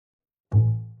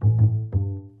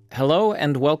Hello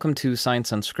and welcome to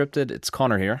Science Unscripted. It's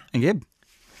Connor here. And Gabe.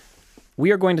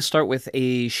 We are going to start with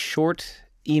a short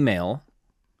email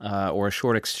or a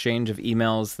short exchange of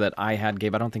emails that I had,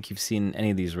 Gabe. I don't think you've seen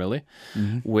any of these really,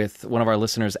 with one of our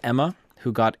listeners, Emma,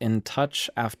 who got in touch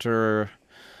after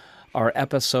our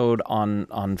episode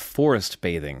on forest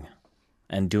bathing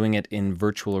and doing it in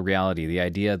virtual reality. The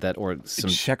idea that,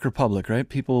 Czech Republic, right?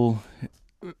 People,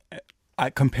 I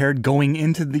compared going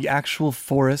into the actual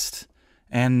forest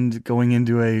and going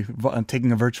into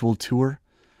taking a virtual tour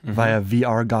via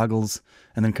VR goggles,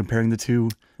 and then comparing the two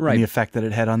and the effect that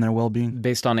it had on their well-being.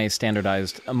 Based on a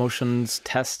standardized emotions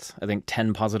test, I think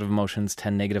 10 positive emotions,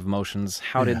 10 negative emotions.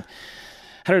 How did it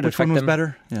Which affect one was them?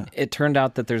 better? Yeah. It turned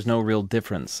out that there's no real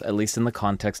difference, at least in the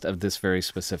context of this very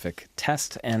specific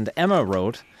test. And Emma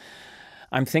wrote,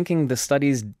 I'm thinking the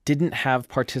studies didn't have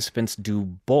participants do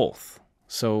both.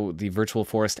 So the virtual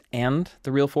forest and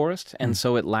the real forest, and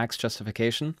so it lacks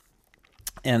justification.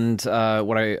 And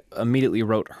what I immediately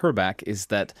wrote her back is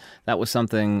that was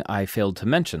something I failed to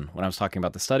mention when I was talking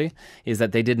about the study, is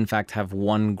that they did in fact have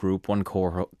one group, one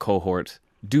cohort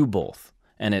do both.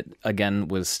 And it, again,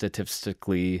 was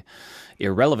statistically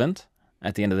irrelevant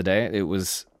at the end of the day. It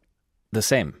was the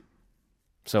same.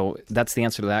 So that's the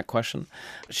answer to that question.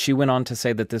 She went on to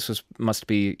say that this must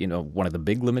be, one of the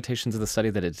big limitations of the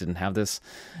study, that it didn't have this.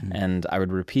 And I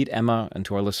would repeat, Emma, and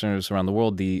to our listeners around the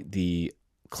world, the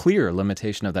clear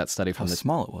limitation of that study from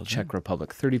the Czech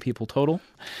Republic, 30 people total.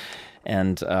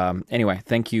 And anyway,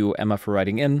 thank you, Emma, for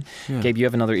writing in. Yeah. Gabe, you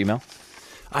have another email?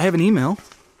 I have an email.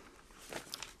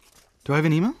 Do I have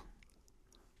an email?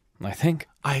 I think.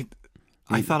 I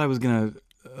thought I was going to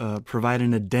provide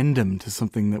an addendum to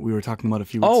something that we were talking about a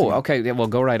few weeks ago. Oh, okay. Yeah, well,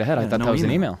 go right ahead. I thought that was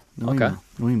an email. No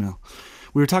email.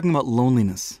 We were talking about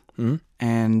loneliness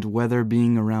and whether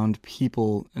being around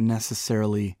people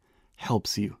necessarily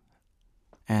helps you.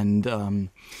 And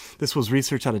this was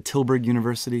research out of Tilburg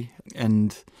University,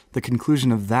 and the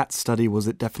conclusion of that study was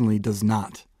it definitely does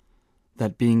not.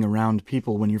 That being around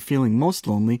people when you're feeling most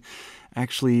lonely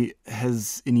actually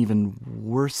has an even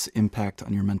worse impact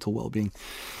on your mental well-being.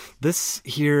 This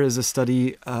here is a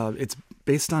study, it's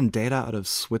based on data out of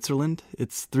Switzerland.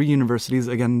 It's 3 universities,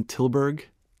 again, Tilburg,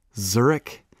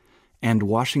 Zurich, and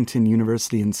Washington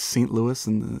University in St. Louis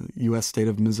in the U.S. state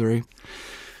of Missouri.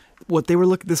 What they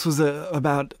were this was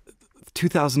about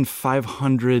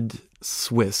 2,500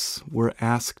 Swiss were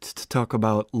asked to talk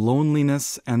about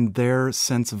loneliness and their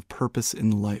sense of purpose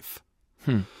in life.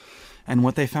 And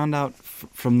what they found out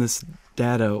from this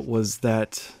data was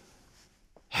that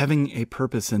having a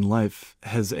purpose in life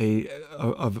has a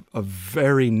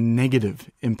very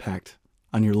negative impact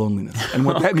on your loneliness. And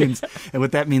what that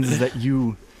means is that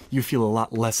you feel a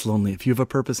lot less lonely if you have a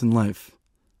purpose in life.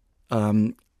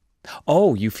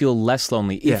 You feel less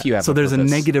lonely if you have a purpose. So there's a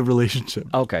negative relationship.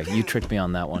 Okay, you tricked me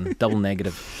on that one. Double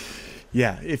negative.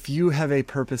 Yeah, if you have a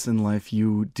purpose in life,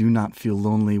 you do not feel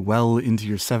lonely well into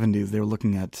your 70s. They were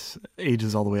looking at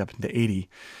ages all the way up into 80.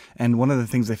 And one of the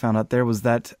things they found out there was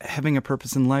that having a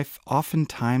purpose in life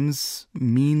oftentimes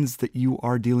means that you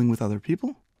are dealing with other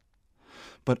people,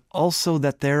 but also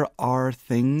that there are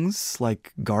things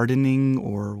like gardening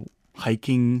or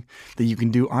hiking that you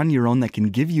can do on your own that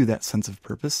can give you that sense of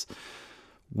purpose,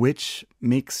 which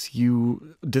makes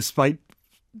you, despite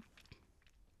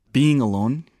being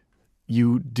alone,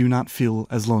 you do not feel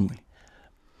as lonely.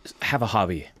 Have a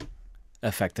hobby,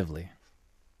 effectively.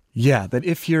 Yeah, that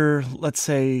if you're, let's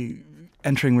say,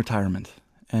 entering retirement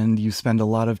and you spend a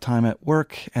lot of time at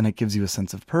work and it gives you a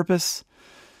sense of purpose,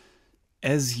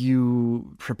 as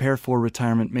you prepare for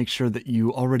retirement, make sure that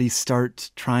you already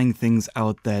start trying things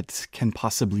out that can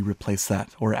possibly replace that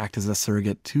or act as a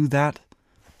surrogate to that,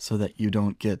 so that you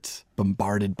don't get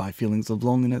bombarded by feelings of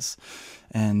loneliness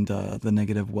and the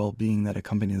negative well-being that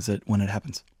accompanies it when it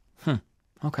happens.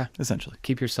 Okay. Essentially.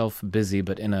 Keep yourself busy,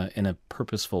 but in a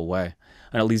purposeful way.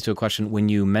 And it leads to a question. When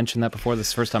you mentioned that before, this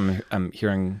is the first time I'm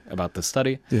hearing about this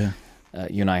study. Yeah.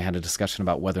 You and I had a discussion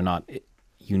about whether or not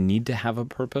you need to have a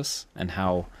purpose and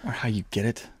how... Or how you get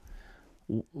it.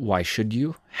 Why should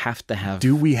you have to have...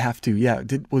 Do we have to? Yeah.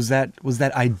 Was that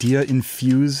idea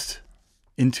infused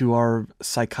into our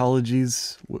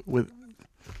psychologies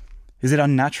is it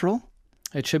unnatural?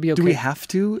 It should be okay. Do we have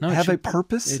to have a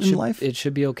purpose in life? It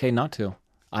should be okay not to.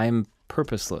 I am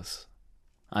purposeless.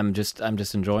 I'm just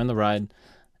enjoying the ride,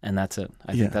 and that's it.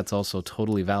 I think that's also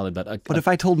totally valid. But if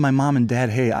I told my mom and dad,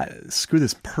 hey, screw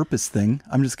this purpose thing,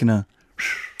 I'm just gonna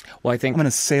I'm gonna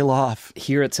sail off.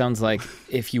 Here it sounds like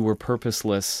if you were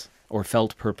purposeless or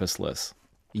felt purposeless,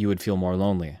 you would feel more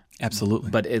lonely. Absolutely.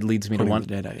 But it leads me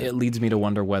to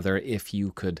wonder whether if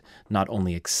you could not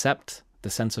only accept the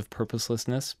sense of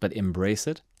purposelessness, but embrace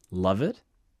it, love it,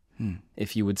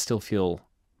 if you would still feel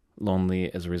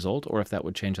lonely as a result, or if that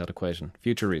would change that equation.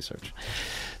 Future research.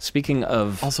 Speaking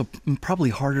of... Also,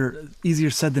 probably harder, easier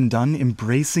said than done,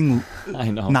 embracing I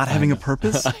know, not having a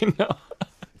purpose. I know.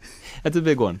 That's a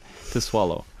big one to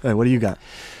swallow. Hey, what do you got?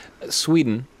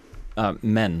 Sweden,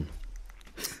 men,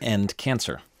 and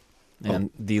cancer. And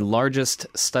the largest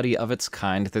study of its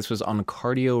kind, this was on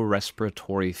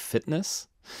cardiorespiratory fitness.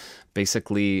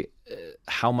 Basically,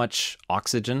 how much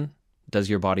oxygen does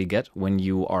your body get when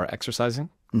you are exercising?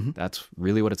 That's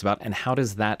really what it's about. And how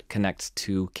does that connect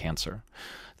to cancer?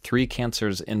 3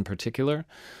 cancers in particular: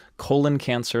 colon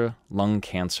cancer, lung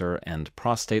cancer, and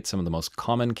prostate, some of the most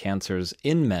common cancers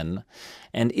in men.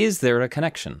 And is there a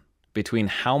connection between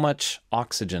how much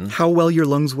oxygen... How well your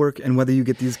lungs work and whether you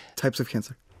get these types of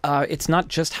cancer? It's not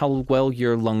just how well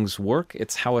your lungs work,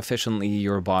 it's how efficiently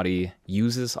your body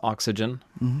uses oxygen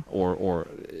or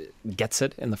gets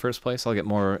it in the first place. I'll get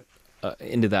more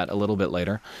into that a little bit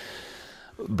later.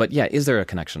 But yeah, is there a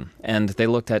connection? And they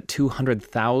looked at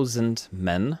 200,000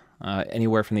 men,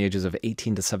 anywhere from the ages of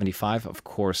 18 to 75. Of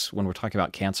course, when we're talking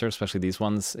about cancer, especially these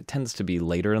ones, it tends to be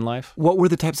later in life. What were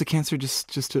the types of cancer?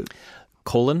 Just to...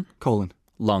 Colon, Colon,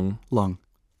 lung,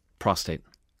 prostate.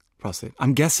 prostate.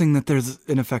 I'm guessing that there's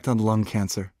an effect on lung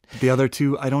cancer. The other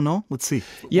 2, I don't know. Let's see.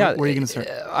 Yeah, where are you going to start?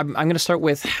 I'm going to start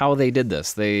with how they did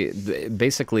this. They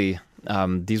basically,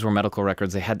 these were medical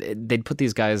records. They'd put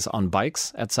these guys on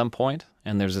bikes at some point,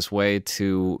 and there's this way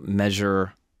to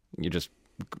measure. You're just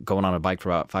going on a bike for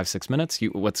about 5-6 minutes.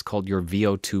 What's called your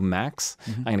VO2 max.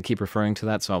 I'm going to keep referring to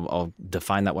that, so I'll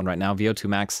define that one right now. VO2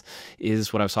 max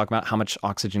is what I was talking about. How much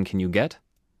oxygen can you get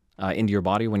into your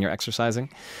body when you're exercising?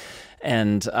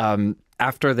 And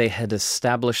after they had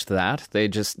established that, they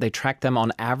tracked them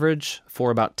on average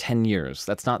for about 10 years.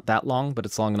 That's not that long, but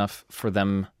it's long enough for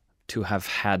them to have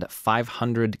had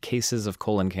 500 cases of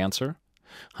colon cancer.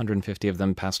 150 of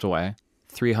them passed away.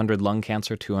 300 lung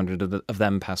cancer, 200 of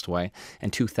them passed away.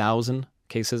 And 2,000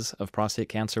 cases of prostate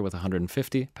cancer, with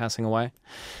 150 passing away.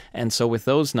 And so with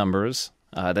those numbers,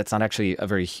 that's not actually a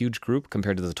very huge group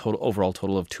compared to the overall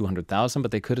total of 200,000,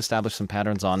 but they could establish some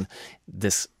patterns on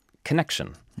this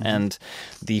connection. And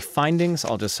the findings,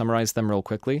 I'll just summarize them real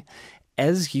quickly.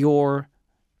 As your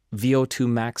VO2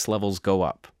 max levels go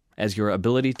up, as your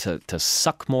ability to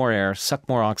suck more air, suck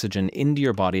more oxygen into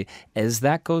your body, as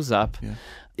that goes up,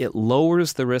 it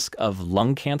lowers the risk of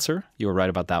lung cancer. You were right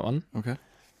about that one. Okay.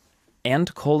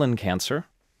 And colon cancer,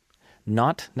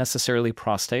 not necessarily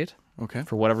prostate. Okay.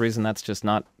 For whatever reason, that's just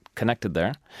not connected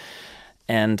there.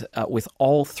 And with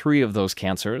all 3 of those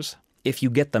cancers, if you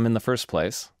get them in the first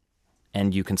place,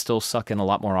 and you can still suck in a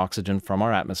lot more oxygen from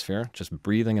our atmosphere, just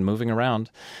breathing and moving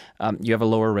around, you have a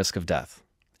lower risk of death.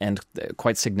 And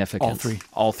quite significant. All 3.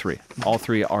 All 3. All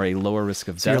 3 are a lower risk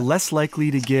of death. So you're less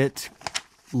likely to get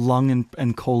lung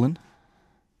and colon.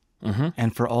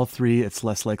 And for all 3, it's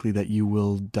less likely that you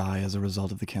will die as a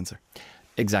result of the cancer.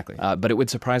 Exactly. But it would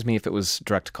surprise me if it was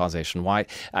direct causation. Why?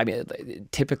 I mean,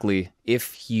 typically,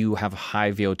 if you have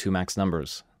high VO2 max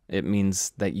numbers, it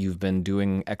means that you've been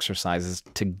doing exercises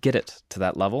to get it to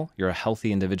that level. You're a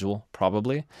healthy individual,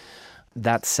 probably.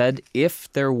 That said,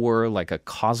 if there were like a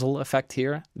causal effect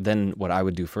here, then what I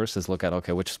would do first is look at,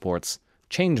 okay, which sports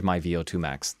change my VO2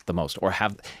 max the most or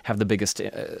have the biggest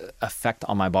effect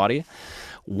on my body.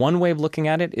 One way of looking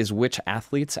at it is which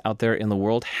athletes out there in the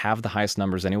world have the highest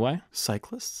numbers anyway.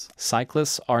 Cyclists?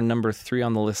 Cyclists are number 3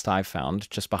 on the list I found,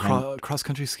 just behind...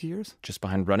 Cross-country skiers? Just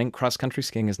behind running. Cross-country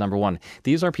skiing is number 1.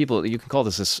 These are people, you can call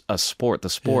this a sport.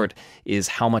 The sport is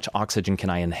how much oxygen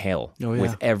can I inhale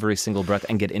with every single breath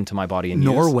and get into my body and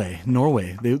Norway.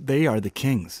 They are the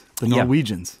kings. The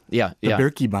Norwegians. The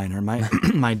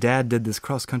Birkebeiner. My dad did this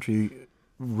cross-country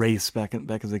race back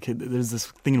as a kid. There's this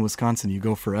thing in Wisconsin, you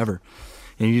go forever.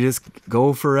 And you just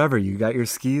go forever. You got your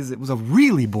skis. It was a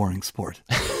really boring sport.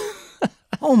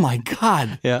 Oh my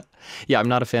God. Yeah, I'm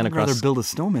not a fan I'd rather build a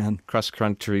snowman.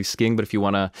 Cross-country skiing, but if you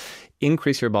want to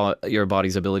increase your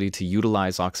body's ability to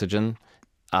utilize oxygen,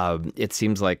 it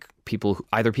seems like people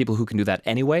who can do that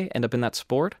anyway end up in that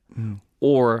sport,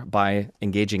 or by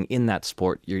engaging in that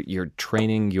sport, you're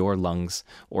training your lungs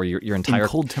or your entire... In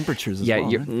cold temperatures as well.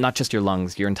 Right? Not just your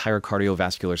lungs, your entire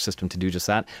cardiovascular system to do just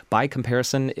that. By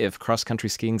comparison, if cross-country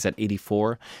skiing's at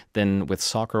 84, then with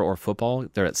soccer or football,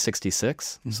 they're at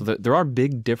 66. So there are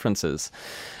big differences.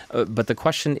 But the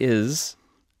question is,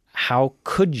 how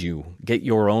could you get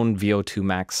your own VO2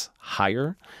 max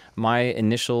higher? My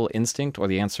initial instinct, or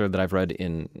the answer that I've read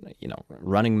in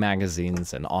running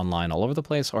magazines and online all over the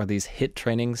place, are these HIIT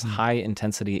trainings, high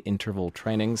intensity interval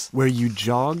trainings, where you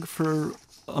jog for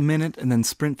a minute and then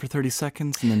sprint for 30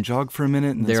 seconds and then jog for a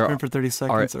minute and then sprint for 30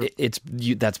 seconds?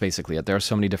 That's basically it. There are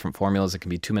so many different formulas. It can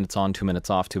be 2 minutes on, 2 minutes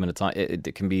off, 2 minutes on.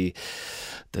 It can be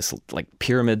this like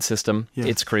pyramid system. Yeah.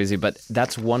 It's crazy, but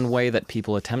that's one way that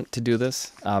people attempt to do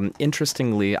this.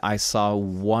 Interestingly, I saw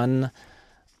one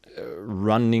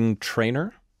running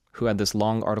trainer who had this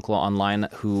long article online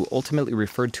who ultimately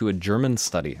referred to a German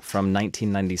study from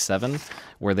 1997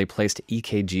 where they placed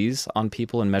EKGs on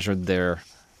people and measured the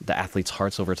athletes'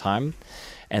 hearts over time.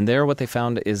 And there what they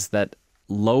found is that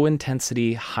low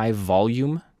intensity, high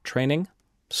volume training,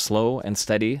 slow and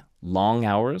steady, long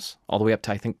hours, all the way up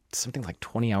to I think something like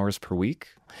 20 hours per week,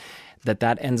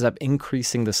 that ends up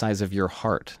increasing the size of your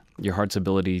heart's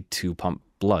ability to pump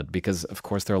blood, because of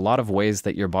course there are a lot of ways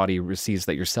that your body receives,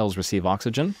 that your cells receive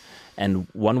oxygen, and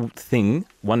one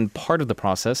part of the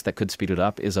process that could speed it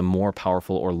up is a more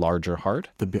powerful or larger heart.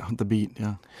 The beat,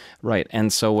 yeah. Right,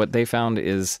 and so what they found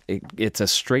is it's a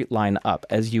straight line up.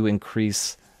 As you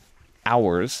increase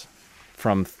hours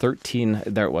from 13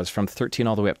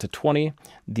 all the way up to 20,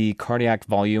 the cardiac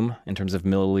volume in terms of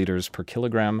milliliters per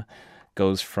kilogram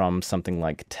goes from something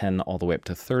like 10 all the way up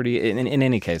to 30. In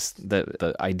any case,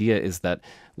 the idea is that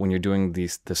when you're doing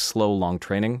this slow, long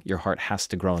training, your heart has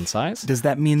to grow in size. Does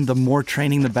that mean the more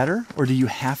training, the better? Or do you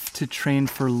have to train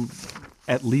for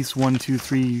at least 1, 2,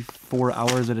 3, 4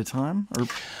 hours at a time? Or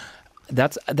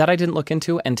that I didn't look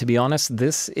into. And to be honest,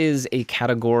 this is a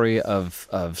category of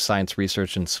science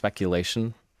research and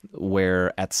speculation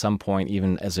where at some point,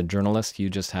 even as a journalist, you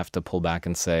just have to pull back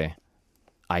and say,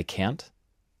 I can't.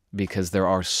 Because there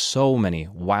are so many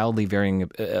wildly varying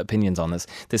opinions on this.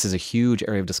 This is a huge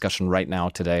area of discussion right now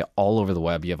today all over the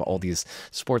web. You have all these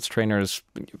sports trainers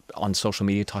on social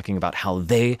media talking about how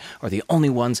they are the only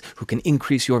ones who can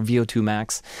increase your VO2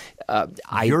 max.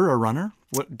 You're a runner?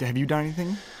 Have you done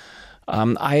anything?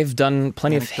 I've done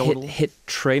plenty of HIIT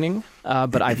training,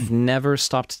 but I've never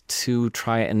stopped to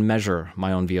try and measure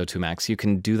my own VO2 max. You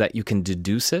can do that. You can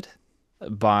deduce it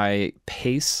by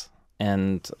pace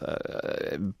and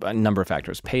a number of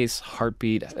factors: pace,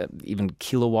 heartbeat, even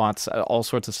kilowatts, all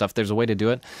sorts of stuff. There's a way to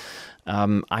do it.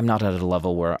 I'm not at a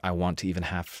level where I want to even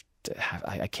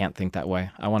I can't think that way.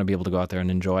 I want to be able to go out there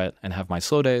and enjoy it and have my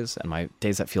slow days and my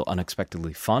days that feel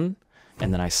unexpectedly fun.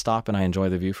 And then I stop and I enjoy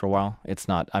the view for a while.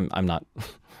 I'm not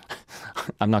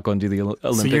I'm not going to do the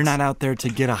Olympics. So you're not out there to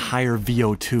get a higher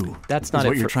VO2. That's not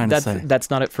what you're trying to say. That's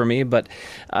not it for me, but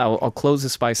I'll close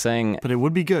this by saying... But it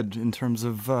would be good in terms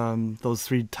of those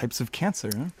 3 types of cancer.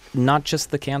 Huh? Not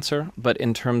just the cancer, but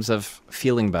in terms of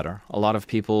feeling better. A lot of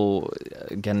people,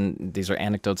 again, these are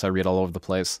anecdotes I read all over the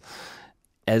place.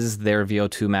 As their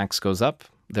VO2 max goes up,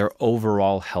 their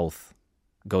overall health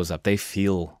goes up. They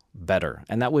feel better.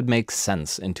 And that would make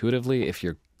sense intuitively if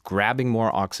you're grabbing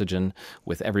more oxygen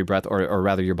with every breath, or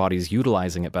rather your body's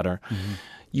utilizing it better,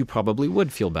 you probably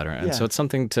would feel better. And so it's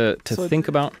something to think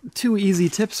about. 2 easy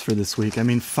tips for this week. I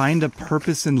mean, find a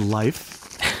purpose in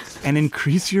life and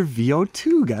increase your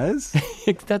VO2, guys.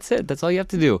 That's it. That's all you have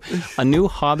to do. A new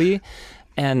hobby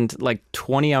and like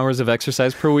 20 hours of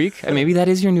exercise per week. And maybe that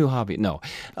is your new hobby. No.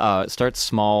 Start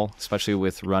small, especially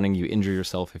with running. You injure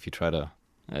yourself if you try to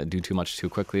do too much too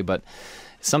quickly. But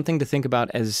something to think about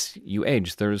as you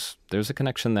age. There's a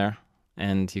connection there,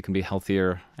 and you can be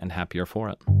healthier and happier for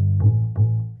it.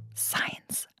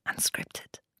 Science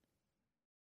Unscripted.